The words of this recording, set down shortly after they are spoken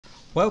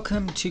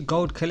Welcome to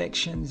Gold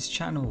Collections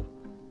channel.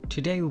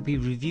 Today we'll be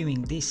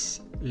reviewing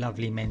this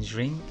lovely men's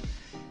ring.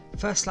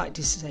 First, like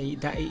to say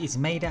that it is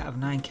made out of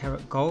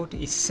 9-carat gold.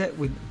 It's set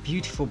with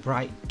beautiful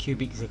bright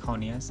cubic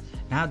zirconias.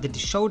 Now the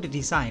shoulder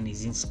design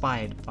is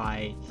inspired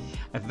by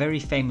a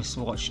very famous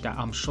watch that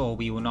I'm sure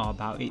we all know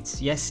about.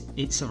 It's a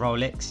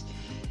Rolex.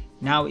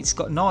 Now it's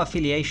got no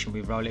affiliation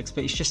with Rolex,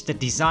 but it's just the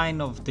design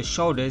of the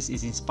shoulders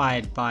is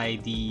inspired by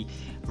the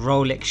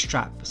Rolex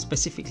strap.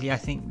 Specifically, I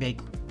think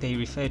they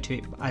refer to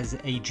it as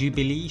a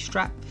Jubilee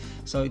strap.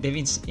 So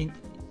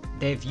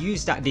they've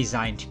used that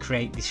design to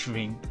create this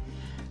ring.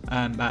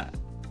 But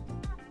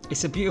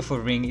it's a beautiful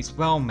ring. It's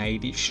well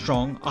made. It's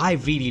strong. I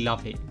really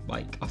love it.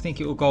 Like, I think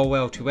it will go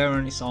well to wear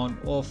on its own,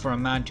 or for a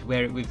man to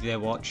wear it with their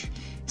watch,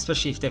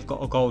 especially if they've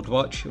got a gold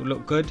watch. It will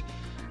look good.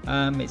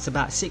 It's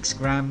about 6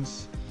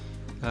 grams.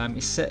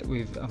 It's set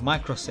with a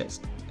microset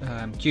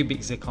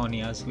cubic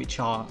zirconias, which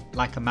are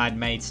like a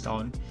man-made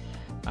stone.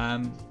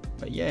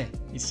 But yeah,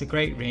 it's a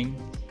great ring.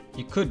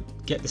 You could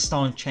get the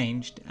stone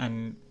changed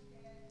and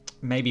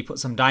maybe put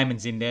some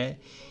diamonds in there.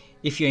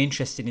 If you're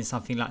interested in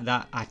something like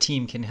that, our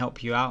team can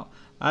help you out.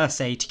 As I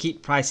say, to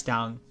keep price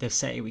down, they've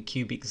set it with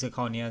cubic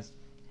zirconias,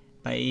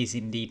 but it is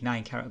indeed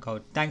 9-carat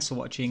gold. Thanks for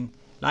watching.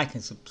 Like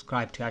and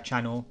subscribe to our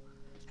channel,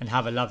 and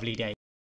have a lovely day.